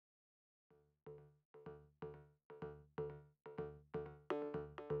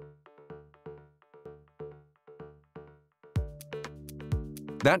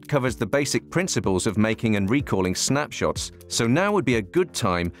That covers the basic principles of making and recalling snapshots, so now would be a good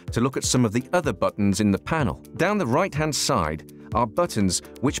time to look at some of the other buttons in the panel. Down the right-hand side are buttons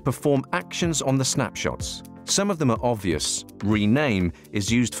which perform actions on the snapshots. Some of them are obvious. Rename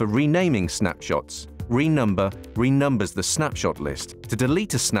is used for renaming snapshots. Renumber renumbers the snapshot list. To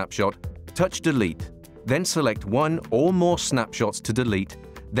delete a snapshot, touch Delete, then select one or more snapshots to delete,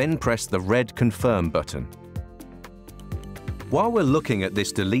 then press the red Confirm button. While we're looking at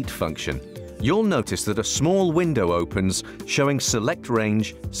this delete function, you'll notice that a small window opens showing Select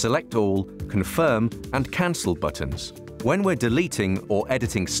Range, Select All, Confirm, and Cancel buttons. When we're deleting or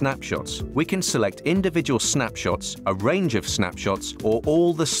editing snapshots, we can select individual snapshots, a range of snapshots, or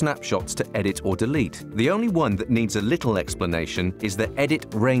all the snapshots to edit or delete. The only one that needs a little explanation is the Edit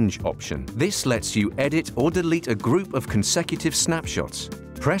Range option. This lets you edit or delete a group of consecutive snapshots.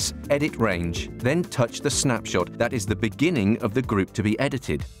 Press Edit Range, then touch the snapshot that is the beginning of the group to be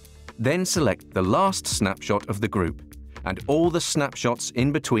edited. Then select the last snapshot of the group, and all the snapshots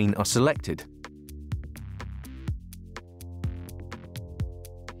in between are selected.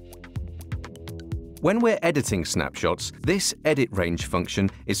 When we're editing snapshots, this Edit Range function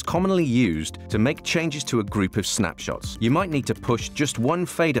is commonly used to make changes to a group of snapshots. You might need to push just one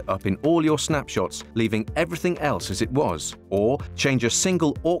fader up in all your snapshots, leaving everything else as it was, or change a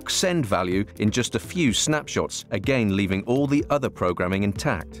single aux send value in just a few snapshots, again leaving all the other programming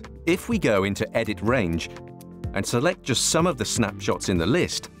intact. If we go into Edit Range and select just some of the snapshots in the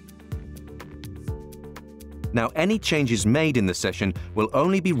list, now any changes made in the session will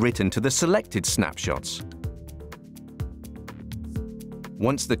only be written to the selected snapshots.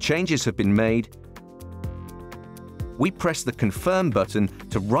 Once the changes have been made, we press the Confirm button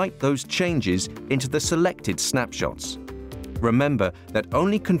to write those changes into the selected snapshots. Remember that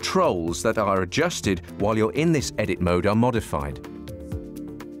only controls that are adjusted while you're in this edit mode are modified.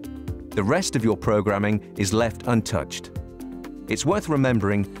 The rest of your programming is left untouched. It's worth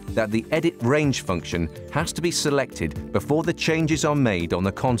remembering that the Edit Range function has to be selected before the changes are made on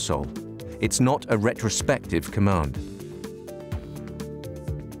the console. It's not a retrospective command.